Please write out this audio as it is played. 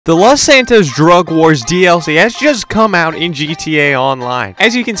The Los Santos Drug Wars DLC has just come out in GTA Online.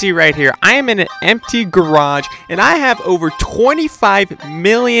 As you can see right here, I am in an empty garage and I have over $25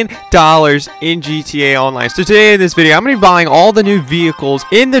 million in GTA Online. So today in this video, I'm going to be buying all the new vehicles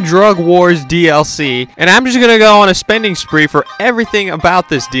in the Drug Wars DLC, and I'm just going to go on a spending spree for everything about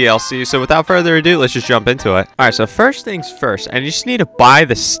this DLC. So without further ado, let's just jump into it. Alright, so first things first, I just need to buy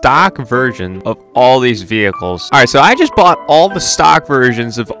the stock version of all these vehicles. Alright, so I just bought all the stock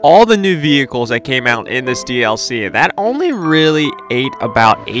versions of all the new vehicles that came out in this DLC, and that only really ate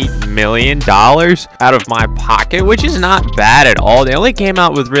about $8 million out of my pocket, which is not bad at all. They only came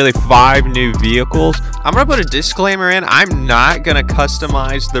out with really 5 new vehicles. I'm gonna put a disclaimer in. I'm not gonna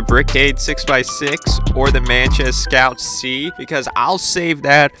customize the Brickade 6x6 or the Manchester Scout C because I'll save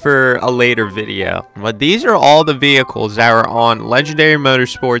that for a later video. But these are all the vehicles that were on Legendary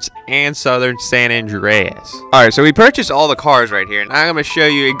Motorsports and Southern San Andreas. Alright, so we purchased all the cars right here, and I'm gonna show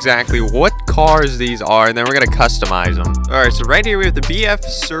you exactly what cars these are, and then we're gonna customize them. Alright, so right here we have the BF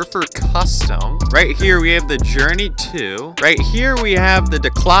Surfer Custom. Right here we have the Journey 2. Right here we have the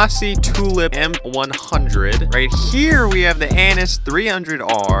DeClasse Tulip M100. Right here we have the Annis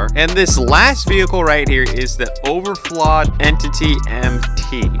 300R. And this last vehicle right here is the Overflawed Entity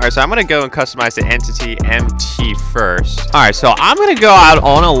MT. Alright, so I'm gonna go and customize the Entity MT first. Alright, so I'm gonna go out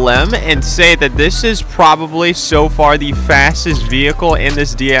on a limb and say that this is probably so far the fastest vehicle in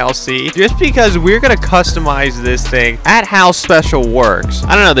this DLC, just because we're gonna customize this thing at how special works.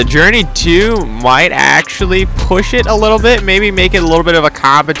 I don't know, the Journey 2 might actually push it a little bit, maybe make it a little bit of a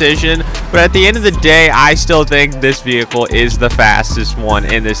competition, but at the end of the day, I still think this vehicle is the fastest one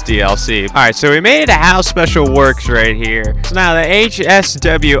in this DLC. Alright, so we made it to how special works right here. So now the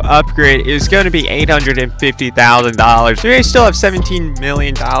HSW upgrade is going to be $850,000. So we still have $17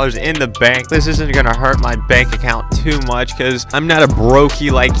 million in the bank. This isn't going to hurt my bank account too much because I'm not a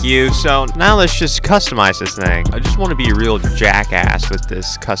brokey like you. So now let's just customize this thing. I just want to be a real jackass with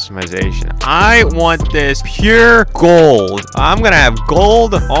this customization. I want this pure gold. I'm going to have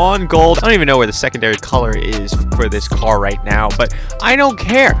gold on gold. I don't even know where the secondary color is for this car right now, but I don't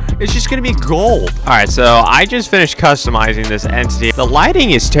care. It's just going to be gold. Alright, so I just finished customizing this entity. The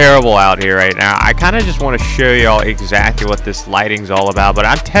lighting is terrible out here right now. I kind of just want to show y'all exactly what this lighting's all about, but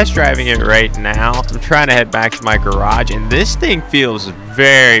I'm test driving it right now. I'm trying to head back to my garage, and this thing feels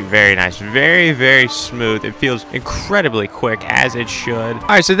very nice, very smooth. It feels incredibly quick, as it should. All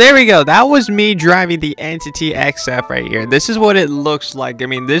right, so there we go. That was me driving the Entity XF right here. This is what it looks like. I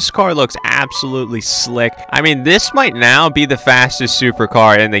mean, this car looks absolutely slick. I mean, this might now be the fastest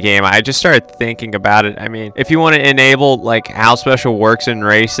supercar in the game. I just started thinking about it. I mean, if you want to enable like how special works in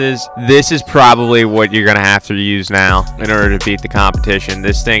races, this is probably what you're gonna have to use now in order to beat the competition.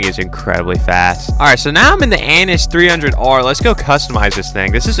 This thing is incredibly fast. All right, so now I'm in the Annis 300R. Let's go customize this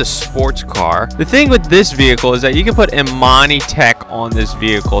thing. This is a sports car. The thing with this vehicle is that you can put Imani Tech on this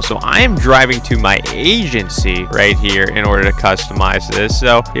vehicle. So I am driving to my agency right here in order to customize this.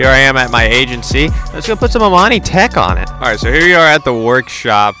 So here I am at my agency. Let's go put some Imani Tech on it. All right, so here we are at the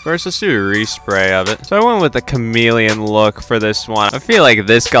workshop. First, let's do a respray of it. So I went with the chameleon look for this one. I feel like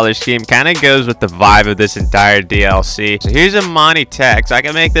this color scheme kind of goes with the vibe of this entire DLC. So here's Imani Tech. So I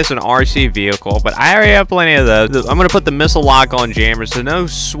can make this an RC vehicle, but I already have plenty of those. I'm going to put the missile lock on jammers, so no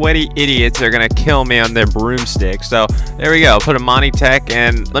sweaty idiots are going to kill me on their broomstick. So there we go. Put Imani Tech,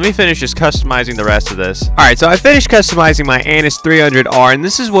 and let me finish just customizing the rest of this. All right, so I finished customizing my Annis 300R, and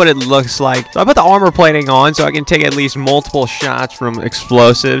this is what it looks like. So I put the armor plating on so I can take at least multiple shots from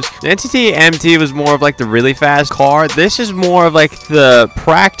explosives. The Entity MT was more of like the really fast car. This is more of like the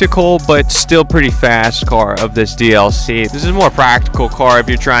practical but still pretty fast car of this DLC. This is more practical car if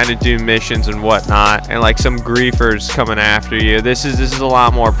you're trying to do missions and whatnot, and like some griefers coming after you. This is a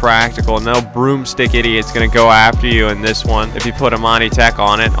lot more practical. No broomstick idiot's gonna go after you in this one if you put Imani Tech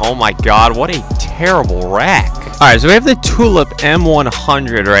on it. Oh my god, what a terrible wreck. Alright, so we have the Tulip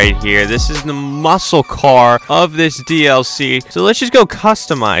M100 right here. This is the muscle car of this DLC. So let's just go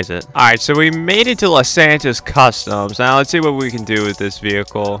customize it. Alright, so we made it to Los Santos Customs. Now let's see what we can do with this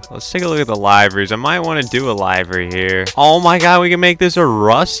vehicle. Let's take a look at the liveries. I might want to do a livery here. Oh my god, we can make this a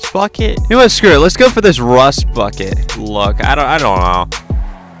rust bucket? You know what, screw it. Let's go for this rust bucket look. I don't know.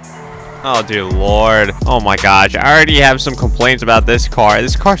 Oh, dear Lord. Oh, my gosh. I already have some complaints about this car.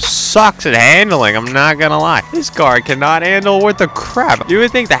 This car sucks at handling. I'm not gonna lie. This car cannot handle worth a crap. You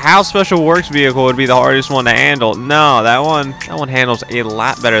would think the How Special Works vehicle would be the hardest one to handle. No, that one handles a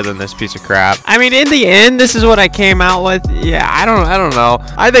lot better than this piece of crap. I mean, in the end, this is what I came out with. Yeah, I don't know.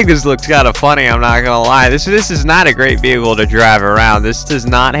 I think this looks kind of funny. I'm not gonna lie. This is not a great vehicle to drive around. This does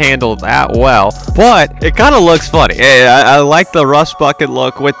not handle that well, but it kind of looks funny. I like the rust bucket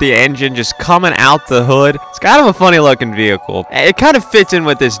look with the engine just coming out the hood. It's kind of a funny looking vehicle. It kind of fits in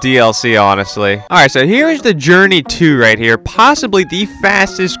with this DLC, honestly. All right, so here's the Journey 2 right here, possibly the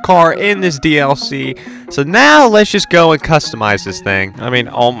fastest car in this DLC. So now let's just go and customize this thing. I mean,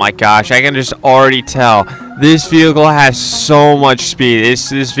 oh my gosh, I can just already tell this vehicle has so much speed.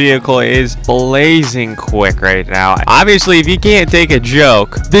 This vehicle is blazing quick right now. Obviously, if you can't take a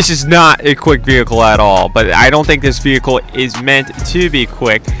joke, this is not a quick vehicle at all. But I don't think this vehicle is meant to be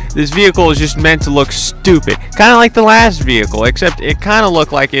quick. This vehicle is just meant to look stupid. Kind of like the last vehicle, except it kind of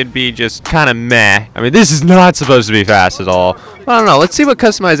looked like it'd be just kind of meh. I mean, this is not supposed to be fast at all. I don't know. Let's see what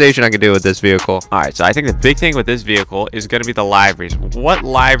customization I can do with this vehicle. All right, so I think the big thing with this vehicle is going to be the liveries. What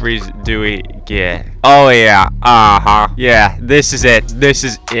liveries do we get? Oh, yeah. Yeah, this is it. This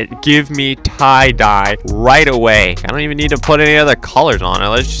is it. Give me tie-dye right away. I don't even need to put any other colors on it.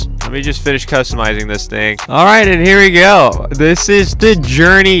 Let me just finish customizing this thing. All right, and here we go. This is the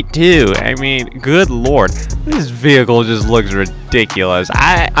Journey 2. I mean, good Lord. This vehicle just looks ridiculous.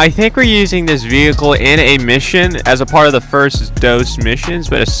 I think we're using this vehicle in a mission as a part of the first dose missions,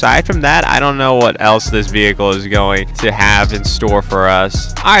 but aside from that, I don't know what else this vehicle is going to have in store for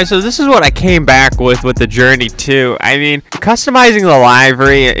us. All right, so this is what I came back with the Journey 2. I mean, customizing the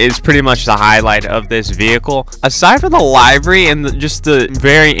livery is pretty much the highlight of this vehicle. Aside from the livery and just the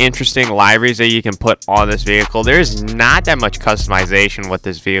very interesting liveries that you can put on this vehicle, there's not that much customization with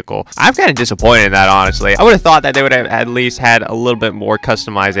this vehicle. I'm kind of disappointed in that, honestly. I would have thought that they would have at least had a little bit more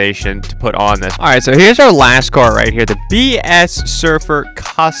customization to put on this. All right, so here's our last car right here, the BS Surfer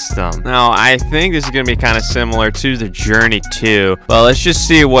Custom. Now, I think this is going to be kind of similar to the Journey 2, but let's just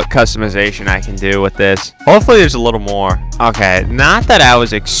see what customization I can do with this. Hopefully, there's a little more. Okay, not that I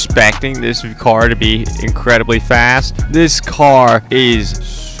was expecting this car to be incredibly fast. This car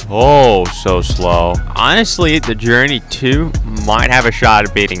is so slow. Honestly, the Journey 2 might have a shot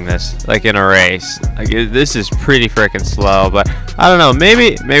at beating this, like in a race. Like this is pretty freaking slow, but I don't know.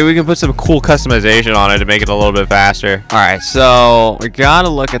 Maybe we can put some cool customization on it to make it a little bit faster. All right, so we gotta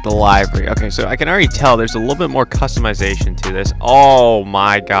look at the library. Okay, so I can already tell there's a little bit more customization to this. Oh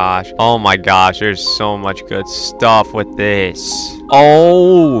my gosh. Oh my gosh. There's so much good stuff with this.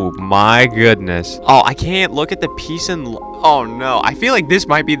 Oh my goodness. Oh, I can't look at the piece and oh no, I feel like this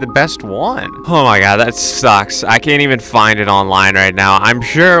might be the best one. Oh my god, that sucks. I can't even find it online right now. I'm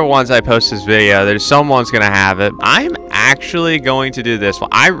sure once I post this video, there's someone's gonna have it. I'm actually going to do this one.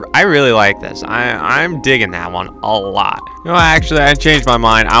 I really like this. I'm digging that one a lot. You know, actually, I changed my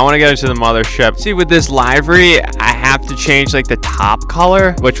mind. I want to go to the mothership. See, with this livery, I have to change like the top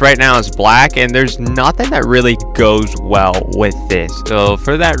color, which right now is black, and there's nothing that really goes well with this. So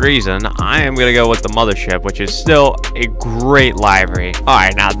for that reason, I am gonna go with the mothership, which is still a great livery. All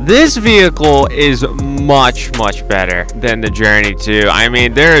right, now this vehicle is much better than the Journey 2. I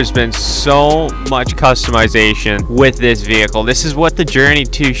mean, there has been so much customization with this vehicle. This is what the Journey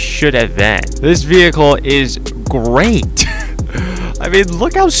 2 should have been. This vehicle is great. I mean,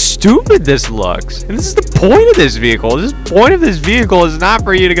 look how stupid this looks. And this is the point of this vehicle. The point of this vehicle is not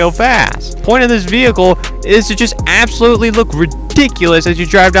for you to go fast. The point of this vehicle is to just absolutely look ridiculous as you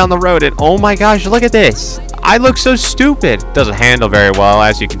drive down the road. And oh my gosh, look at this. I look so stupid. Doesn't handle very well,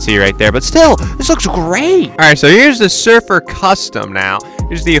 as you can see right there, but still, this looks great. All right, so here's the Surfer Custom now.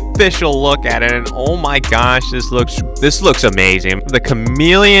 Here's the official look at it, and oh my gosh, this looks amazing. The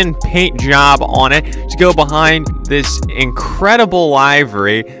chameleon paint job on it to go behind this incredible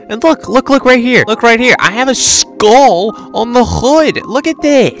livery. And look right here. Look right here. I have a skull on the hood. Look at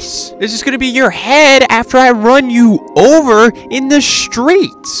this. This is gonna be your head after I run you over in the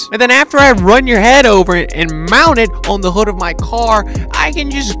streets. And then after I run your head over and mount it on the hood of my car, I can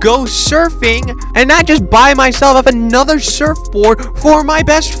just go surfing and not just buy myself up another surfboard for my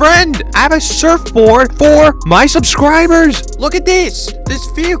best friend. I have a surfboard for my subscribers. Look at this. This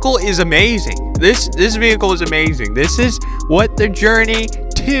vehicle is amazing. This vehicle is amazing. This is what the Journey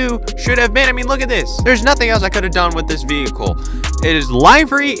 2 should have been. I mean, look at this. There's nothing else I could have done with this vehicle. It is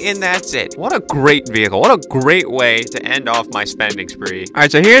livery, and that's it. What a great vehicle. What a great way to end off my spending spree. All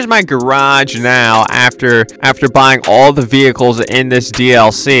right, so here's my garage now after buying all the vehicles in this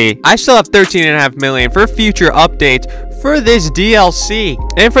DLC. I still have 13.5 million for future updates for this DLC.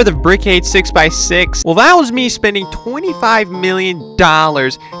 And for the Brickade 6x6, well, that was me spending $25 million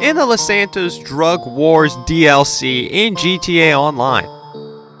in the Los Santos Drug Wars DLC in GTA Online.